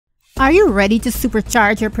Are you ready to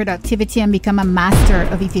supercharge your productivity and become a master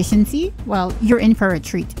of efficiency? Well, you're in for a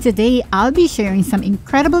treat. Today, I'll be sharing some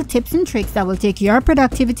incredible tips and tricks that will take your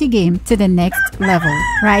productivity game to the next level.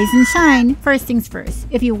 Rise and shine. First things first.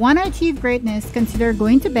 If you want to achieve greatness, consider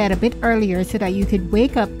going to bed a bit earlier so that you could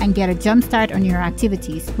wake up and get a jump start on your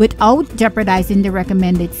activities without jeopardizing the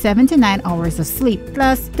recommended 7 to 9 hours of sleep.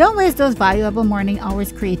 Plus, don't waste those valuable morning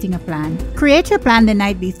hours creating a plan. Create your plan the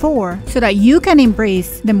night before so that you can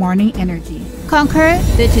embrace the morning energy. Conquer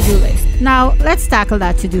the to-do list. Now, let's tackle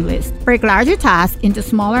that to-do list. Break larger tasks into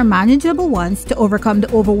smaller, manageable ones to overcome the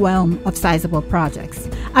overwhelm of sizable projects.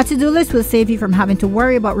 A to-do list will save you from having to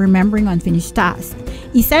worry about remembering unfinished tasks.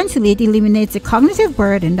 Essentially, it eliminates the cognitive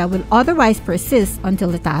burden that will otherwise persist until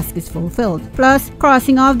the task is fulfilled. Plus,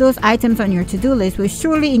 crossing off those items on your to-do list will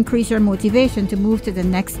surely increase your motivation to move to the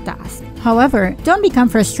next task. However, don't become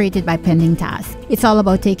frustrated by pending tasks. It's all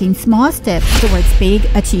about taking small steps towards big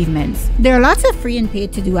achievements. There are lots of free and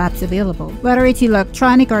paid to-do apps available. Whether it's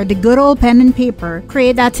electronic or the good old pen and paper,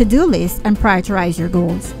 create that to-do list and prioritize your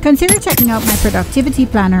goals. Consider checking out my productivity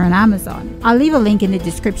planner on Amazon. I'll leave a link in the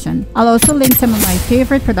description. I'll also link some of my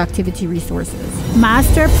favorite productivity resources.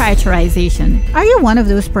 Master prioritization. Are you one of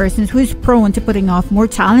those persons who is prone to putting off more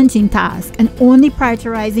challenging tasks and only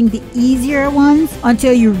prioritizing the easier ones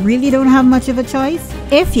until you really don't have much of a choice?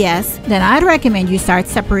 If yes, then I'd recommend you start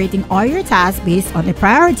separating all your tasks based on the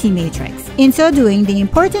priority matrix. In so doing, the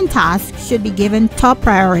important tasks should be given top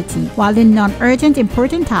priority, while the non-urgent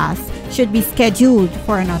important tasks should be scheduled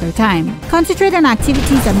for another time. Concentrate on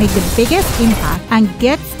activities that make the biggest impact and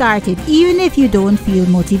get started even if you don't feel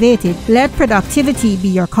motivated. Let productivity be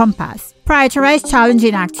your compass. Prioritize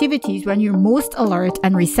challenging activities when you're most alert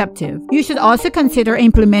and receptive. You should also consider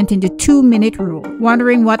implementing the 2-minute rule.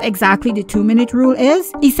 Wondering what exactly the 2-minute rule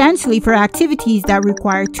is? Essentially, for activities that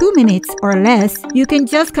require 2 minutes or less, you can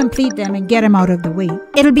just complete them and get them out of the way.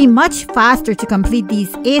 It'll be much faster to complete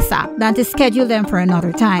these ASAP than to schedule them for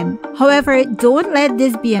another time. However, don't let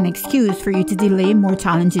this be an excuse for you to delay more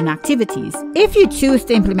challenging activities. If you choose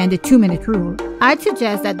to implement the 2-minute rule, I'd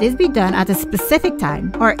suggest that this be done at a specific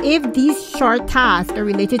time, or if these short tasks are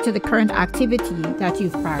related to the current activity that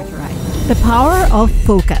you've prioritized. The power of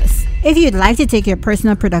focus. If you'd like to take your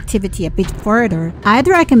personal productivity a bit further, I'd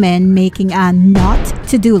recommend making a not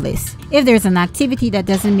to-do list. If there's an activity that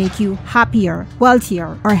doesn't make you happier,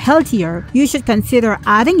 wealthier, or healthier, you should consider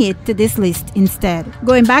adding it to this list instead.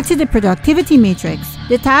 Going back to the productivity matrix,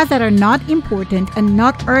 the tasks that are not important and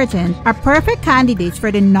not urgent are perfect candidates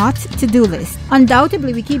for the not to-do list.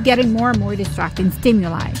 Undoubtedly, we keep getting more and more distracting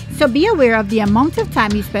stimuli. So be aware of the amount of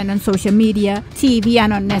time you spend on social media, TV,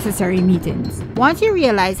 and unnecessary meetings. Once you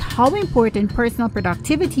realize how important personal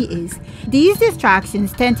productivity is, these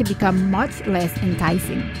distractions tend to become much less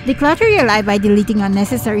enticing. Declutter your life by deleting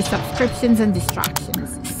unnecessary subscriptions and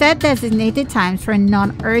distractions. Set designated times for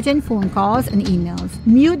non-urgent phone calls and emails.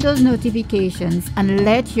 Mute those notifications and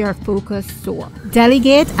let your focus soar.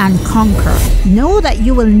 Delegate and conquer. Know that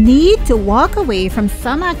you will need to walk away from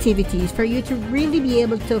some activities for you to really be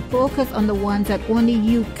able to focus on the ones that only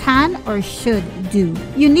you can or should do.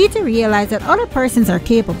 You need to realize that other persons are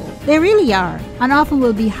capable. They really are, and often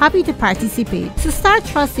will be happy to participate. So start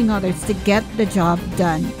trusting others to get the job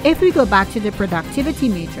done. If we go back to the productivity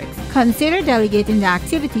matrix, consider delegating the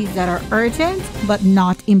activities that are urgent but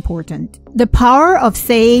not important. The power of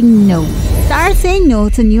saying no. Start saying no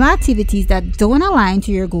to new activities that don't align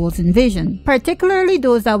to your goals and vision, particularly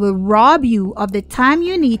those that will rob you of the time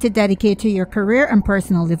you need to dedicate to your career and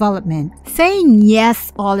personal development. Saying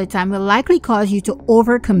yes all the time will likely cause you to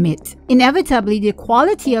overcommit. Inevitably, the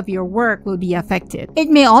quality of your work will be affected. It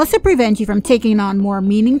may also prevent you from taking on more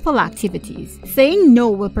meaningful activities. Saying no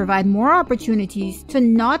will provide more opportunities to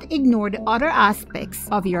not ignore the other aspects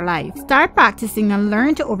of your life. Start practicing and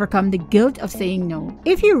learn to overcome the guilt of saying no.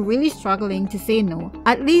 If you're really struggling to say no,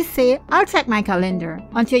 at least say, "I'll check my calendar,"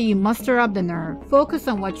 until you muster up the nerve. Focus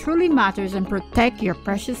on what truly matters and protect your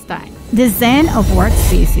precious time. The Zen of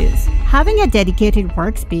workspaces. Having a dedicated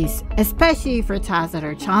workspace, especially for tasks that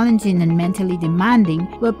are challenging and mentally demanding,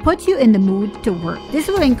 will put you in the mood to work. This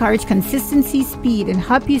will encourage consistency, speed, and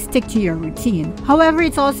help you stick to your routine. However,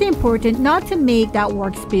 it's also important not to make that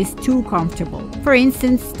workspace too comfortable. For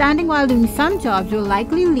instance, standing while doing some jobs will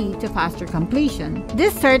likely lead to faster completion.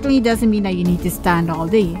 This certainly doesn't mean that you need to stand all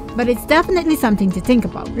day, but it's definitely something to think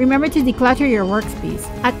about. Remember to declutter your workspace.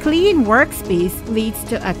 A clean workspace leads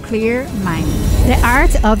to a clear mind. The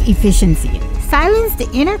art of efficiency. Silence the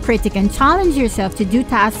inner critic and challenge yourself to do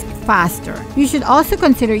tasks faster. You should also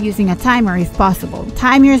consider using a timer if possible.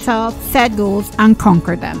 Time yourself, set goals, and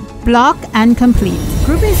conquer them. Block and complete.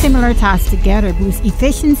 Grouping similar tasks together boosts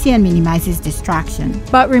efficiency and minimizes distraction.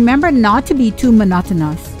 But remember not to be too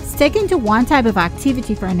monotonous. Sticking to one type of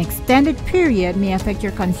activity for an extended period may affect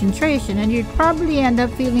your concentration, and you'd probably end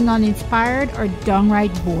up feeling uninspired or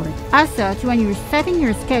downright bored. As such, when you're setting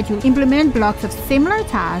your schedule, implement blocks of similar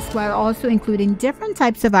tasks while also including different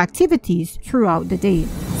types of activities throughout the day.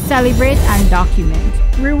 Celebrate and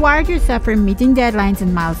document. Reward yourself for meeting deadlines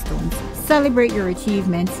and milestones. Celebrate your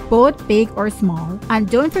achievements, both big or small, and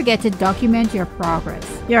don't forget to document your progress.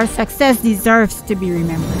 Your success deserves to be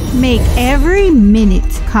remembered. Make every minute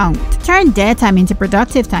count. Turn dead time into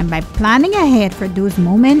productive time by planning ahead for those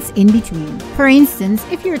moments in between. For instance,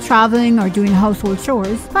 if you're traveling or doing household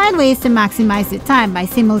chores, find ways to maximize the time by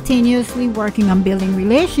simultaneously working on building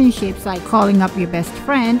relationships like calling up your best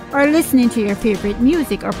friend or listening to your favorite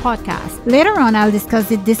music or podcast. Later on, I'll discuss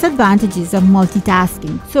the disadvantages of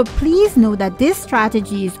multitasking, so please know that this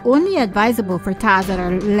strategy is only advisable for tasks that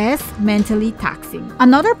are less mentally taxing.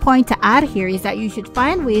 Another point to add here is that you should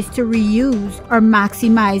find ways to reuse or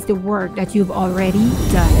maximize the work that you've already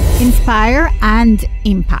done. Inspire and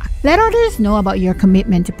impact. Let others know about your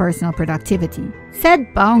commitment to personal productivity.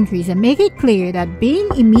 Set boundaries and make it clear that being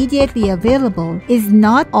immediately available is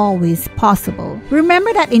not always possible.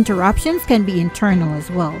 Remember that interruptions can be internal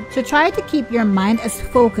as well, so try to keep your mind as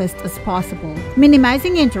focused as possible.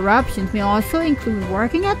 Minimizing interruptions may also include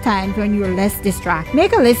working at times when you're less distracted.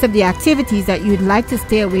 Make a list of the activities that you'd like to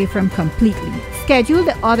stay away from completely. Schedule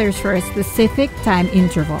the others for a specific time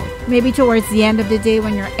interval, maybe towards the end of the day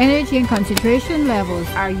when your energy and concentration levels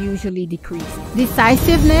are usually decreased.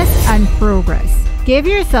 Decisiveness and progress. Give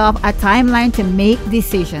yourself a timeline to make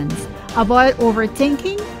decisions. Avoid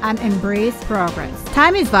overthinking and embrace progress.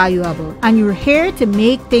 Time is valuable and you're here to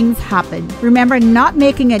make things happen. Remember, not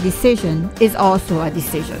making a decision is also a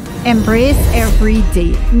decision. Embrace every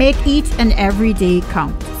day. Make each and every day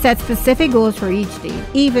count. Set specific goals for each day,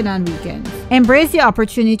 even on weekends. Embrace the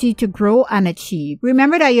opportunity to grow and achieve.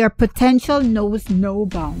 Remember that your potential knows no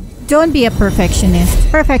bounds. Don't be a perfectionist.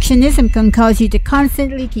 Perfectionism can cause you to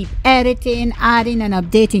constantly keep editing, adding, and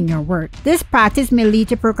updating your work. This practice may lead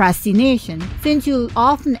to procrastination, since you'll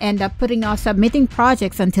often end up putting off submitting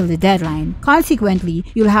projects until the deadline. Consequently,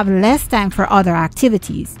 you'll have less time for other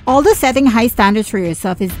activities. Although setting high standards for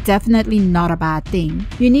yourself is definitely not a bad thing,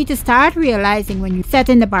 you need to start realizing when you're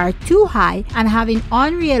setting the bar too high and having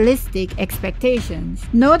unrealistic expectations.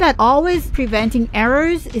 Know that always preventing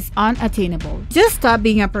errors is unattainable. Just stop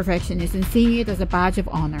being a perfectionist and seeing it as a badge of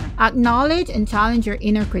honor. Acknowledge and challenge your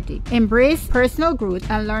inner critic. Embrace personal growth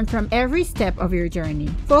and learn from every step of your journey.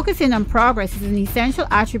 Focusing on progress is an essential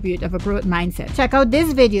attribute of a growth mindset. Check out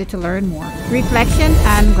this video to learn more. Reflection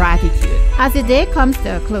and gratitude. As the day comes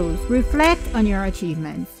to a close, reflect on your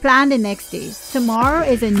achievements. Plan the next day. Tomorrow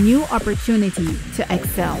is a new opportunity to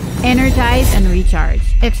excel. Energize and recharge.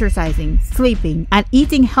 Exercising, sleeping, and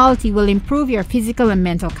eating healthy will improve your physical and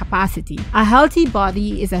mental capacity. A healthy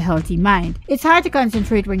body is a healthy mind. It's hard to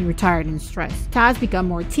concentrate when you're tired and stressed. Tasks become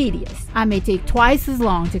more tedious and may take twice as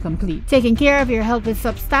long to complete. Taking care of your health will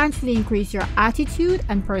substantially increase your attitude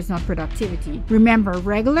and personal productivity. Remember,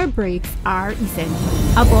 regular breaks are essential.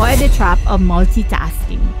 Avoid the trap of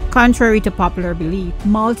multitasking. Contrary to popular belief,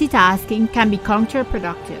 multitasking can be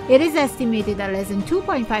counterproductive. It is estimated that less than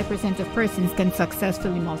 2.5% of persons can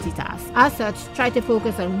successfully multitask. As such, try to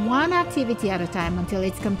focus on one activity at a time until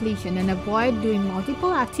its completion and avoid doing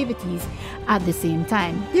multiple activities at the same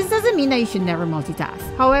time. This doesn't mean that you should never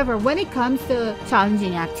multitask. However, when it comes to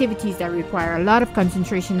challenging activities that require a lot of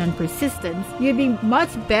concentration and persistence, you'd be much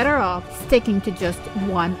better off sticking to just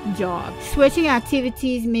one job. Switching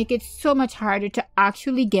activities make it so much harder to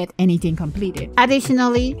actually get anything completed.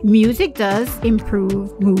 Additionally, music does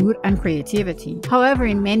improve mood and creativity. However,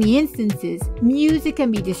 in many instances, music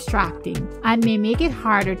can be distracting and may make it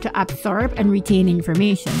harder to absorb and retain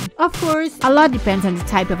information. Of course, a lot depends on the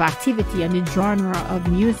type of activity and the genre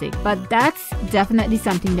of music, but that's definitely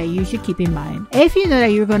something that you should keep in mind. If you know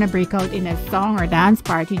that you're going to break out in a song or dance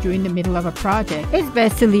party during the middle of a project, it's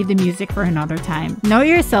best to leave the music for another time. Know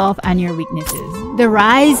yourself and your weaknesses. The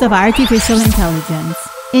rise of artificial intelligence.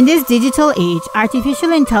 In this digital age,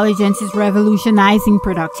 artificial intelligence is revolutionizing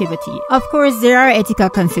productivity. Of course, there are ethical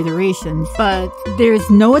considerations, but there's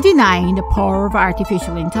no denying the power of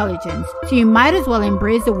artificial intelligence. So you might as well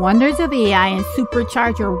embrace the wonders of AI and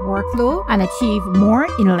supercharge your workflow and achieve more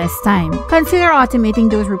in less time. Consider automating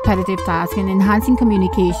those repetitive tasks and enhancing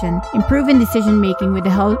communication, improving decision making with the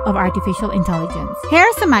help of artificial intelligence. Here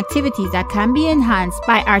are some activities that can be enhanced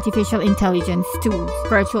by artificial intelligence tools: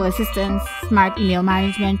 virtual assistants, smart email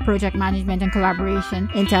management, project management and collaboration,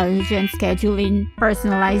 intelligent scheduling,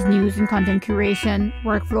 personalized news and content curation,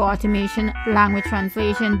 workflow automation, language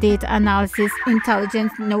translation, data analysis,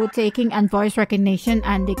 intelligent note-taking, and voice recognition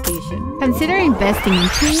and dictation. Consider investing in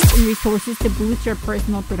tools and resources to boost your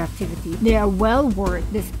personal productivity. They are well worth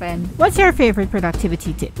the spend. What's your favorite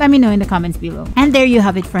productivity tip? Let me know in the comments below. And there you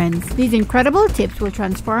have it, friends. These incredible tips will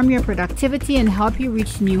transform your productivity and help you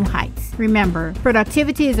reach new heights. Remember,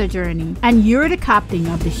 productivity is a journey, and you're the captain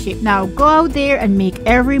of the ship. Now go out there and make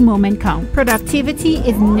every moment count. Productivity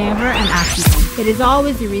is never an accident. It is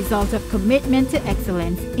always the result of commitment to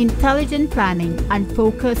excellence, intelligent planning, and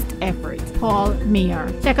focused effort. Paul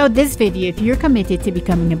Mayer. Check out this video if you're committed to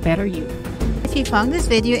becoming a better you. If you found this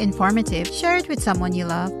video informative, share it with someone you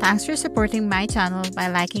love. Thanks for supporting my channel by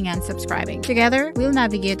liking and subscribing. Together, we'll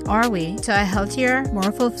navigate our way to a healthier,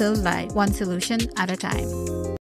 more fulfilled life, one solution at a time.